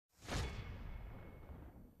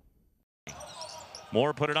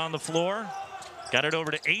Moore put it on the floor. Got it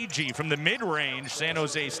over to AG from the mid-range. San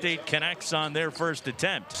Jose State connects on their first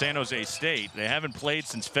attempt. San Jose State, they haven't played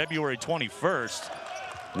since February 21st.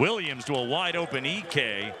 Williams to a wide-open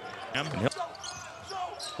EK.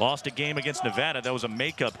 Lost a game against Nevada. That was a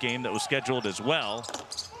makeup game that was scheduled as well.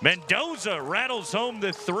 Mendoza rattles home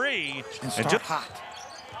the three. And start hot.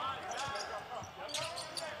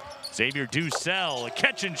 Xavier Dussel, a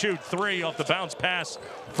catch-and-shoot three off the bounce pass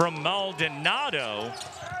from Maldonado.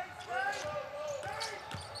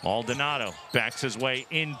 Maldonado backs his way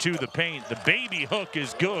into the paint. The baby hook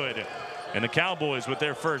is good. And the Cowboys with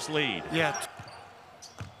their first lead. Yeah.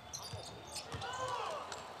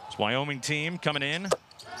 This Wyoming team coming in,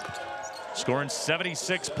 scoring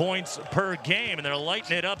 76 points per game, and they're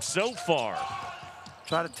lighting it up so far.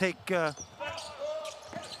 Try to take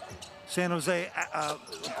San Jose,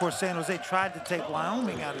 of course, San Jose tried to take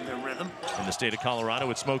Wyoming out of their rhythm. In the state of Colorado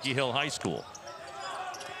at Smoky Hill High School.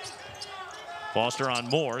 Foster on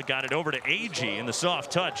Moore, got it over to AG in the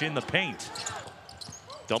soft touch in the paint.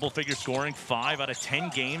 Double-figure scoring 5 out of 10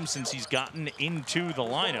 games since he's gotten into the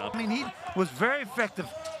lineup. I mean, he was very effective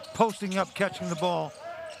posting up, catching the ball.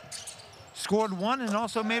 Scored one and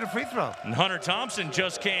also made a free throw. And Hunter Thompson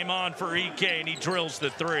just came on for EK and he drills the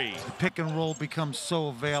three. The pick and roll becomes so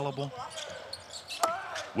available.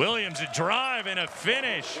 Williams a drive and a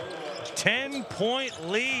finish. 10-point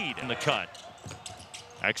lead in the cut.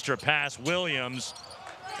 Extra pass Williams,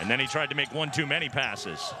 and then he tried to make one too many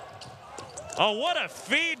passes. Oh, what a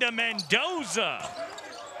feed to Mendoza.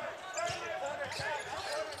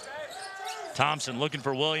 Thompson looking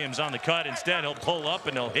for Williams on the cut. Instead, he'll pull up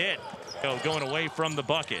and he'll hit. Going away from the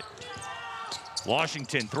bucket.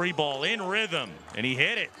 Washington, three ball in rhythm, and he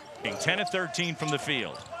hit it. 10 of 13 from the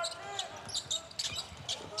field.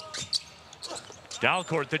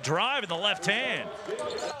 Dalcourt, the drive in the left hand.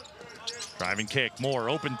 Driving kick, Moore,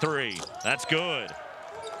 open three. That's good.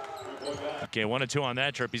 Okay, 1 of 2 on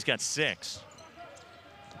that trip. He's got 6.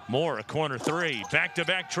 Moore, a corner three.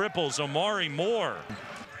 Back-to-back triples, Omari Moore.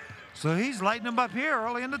 So he's lighting them up here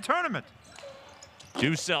early in the tournament.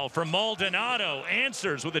 Dussel from Maldonado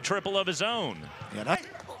answers with a triple of his own. Yeah,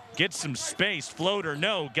 Gets some space, floater,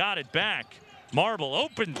 no, got it back. Marble,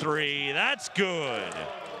 open three, that's good.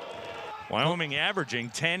 Wyoming averaging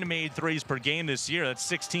 10 made threes per game this year. That's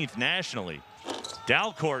 16th nationally.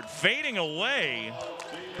 Dalcourt fading away.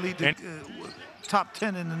 Lead the top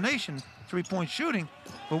 10 in the nation, three-point shooting,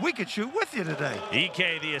 but we could shoot with you today.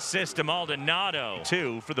 EK the assist to Maldonado.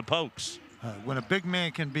 2 for the Pokes. When a big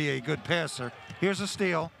man can be a good passer, here's a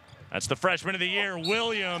steal. That's the freshman of the year,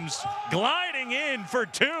 Williams, gliding in for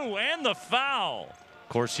 2 and the foul. Of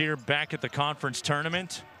course, here back at the conference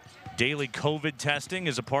tournament, daily COVID testing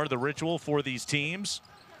is a part of the ritual for these teams.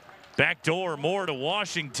 Backdoor, Moore to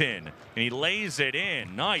Washington, and he lays it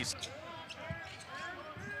in. Nice.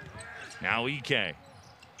 Now EK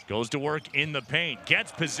goes to work in the paint,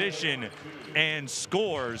 gets position, and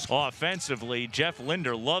scores offensively. Jeff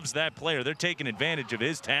Linder loves that player. They're taking advantage of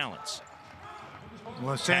his talents.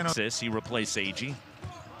 Well, Texas, he replaced Agee.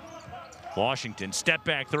 Washington, step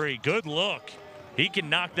back three, good look. He can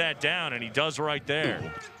knock that down, and he does right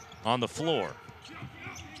there on the floor.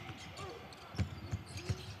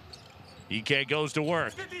 EK goes to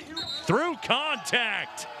work. Through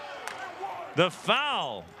contact. The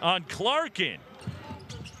foul on Clarkin.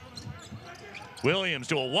 Williams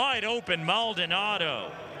to a wide open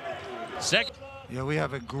Maldonado. Second. Yeah, we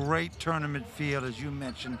have a great tournament field, as you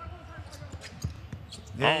mentioned.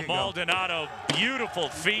 Oh, Maldonado, beautiful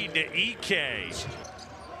feed to EK.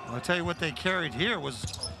 Well, I'll tell you what they carried here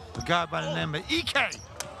was a guy by the name of EK.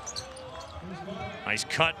 Nice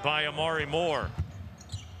cut by Omari Moore.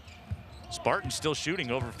 Spartans still shooting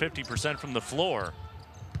over 50% from the floor.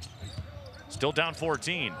 Still down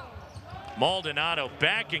 14. Maldonado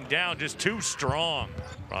backing down, just too strong.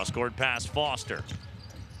 Cross-court pass, Foster.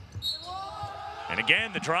 And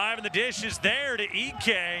again, the drive and the dish is there to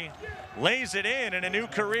EK. Lays it in, and a new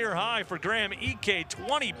career high for Graham EK.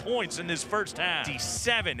 20 points in this first half.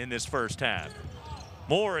 7 in this first half.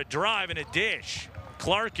 Moore, a drive and a dish.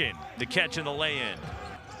 Clarkin, the catch and the lay-in.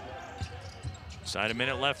 Side a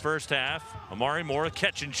minute left first half. Omari Moore, a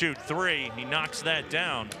catch and shoot three. He knocks that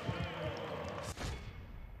down.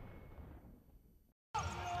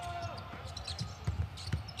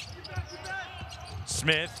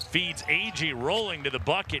 Smith feeds Agee, rolling to the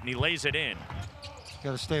bucket, and he lays it in.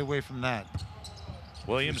 Got to stay away from that.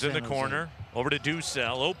 Williams in the corner. Over to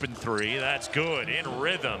Dussel. Open three. That's good. In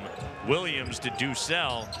rhythm. Williams to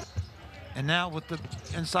Dussel. And now with the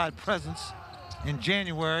inside presence in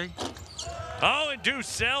January. Oh, and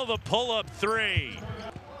Dussel the pull-up three.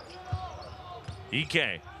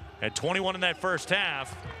 EK had 21 in that first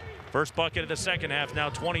half. First bucket of the second half, now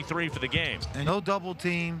 23 for the game. And no double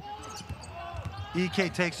team. EK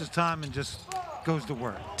takes his time and just goes to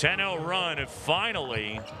work. 10-0 run, and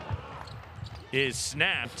finally is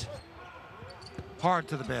snapped. Hard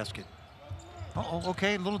to the basket. Uh-oh,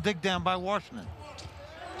 okay, a little dig down by Washington.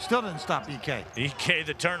 Still didn't stop EK. EK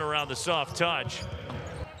the turnaround, the soft touch.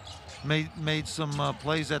 Made some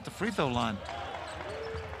plays at the free throw line.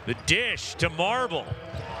 The dish to Marble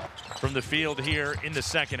from the field here in the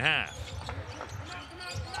second half.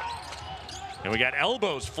 And we got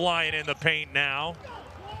elbows flying in the paint now.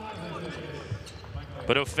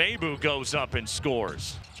 But Ofebu goes up and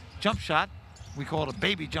scores. Jump shot. We call it a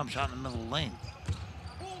baby jump shot in the middle of the lane.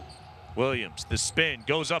 Williams, the spin,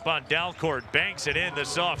 goes up on Dalcourt, banks it in, the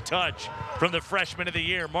soft touch from the freshman of the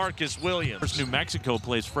year, Marcus Williams. New Mexico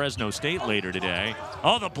plays Fresno State later today.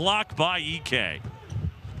 Oh, the block by EK.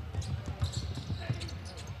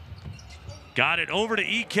 Got it over to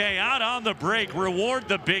EK, out on the break, reward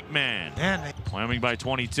the big man. Wyoming by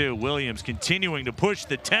 22. Williams continuing to push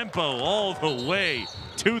the tempo all the way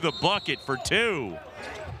to the bucket for 2.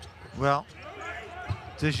 Well,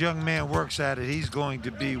 this young man works at it. He's going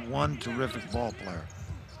to be one terrific ball player.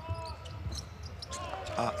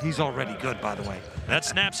 He's already good, by the way. That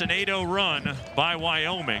snaps an 8-0 run by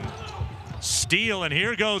Wyoming. Steal, and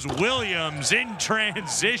here goes Williams in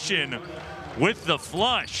transition with the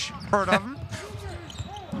flush. Heard of him?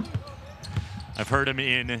 I've heard him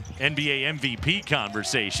in NBA MVP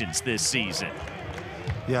conversations this season.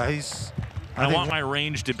 Yeah, I want my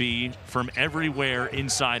range to be from everywhere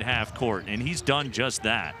inside half court, and he's done just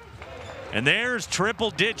that. And there's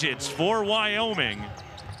triple digits for Wyoming.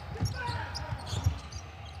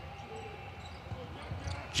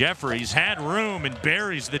 Jeffries had room and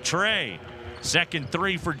buries the tray. Second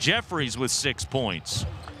three for Jeffries with 6 points.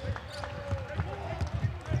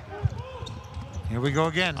 Here we go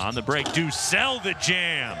again. On the break, Ducell the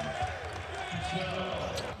jam.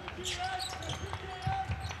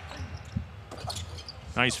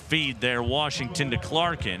 Nice feed there, Washington to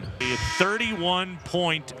Clarkin. A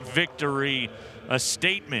 31-point victory, a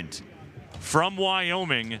statement from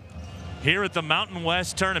Wyoming here at the Mountain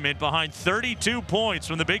West Tournament behind 32 points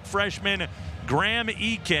from the big freshman Graham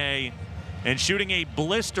Ike and shooting a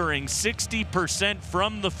blistering 60%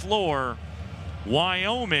 from the floor.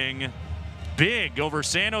 Wyoming big over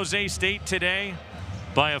San Jose State today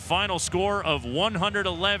by a final score of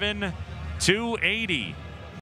 111-80.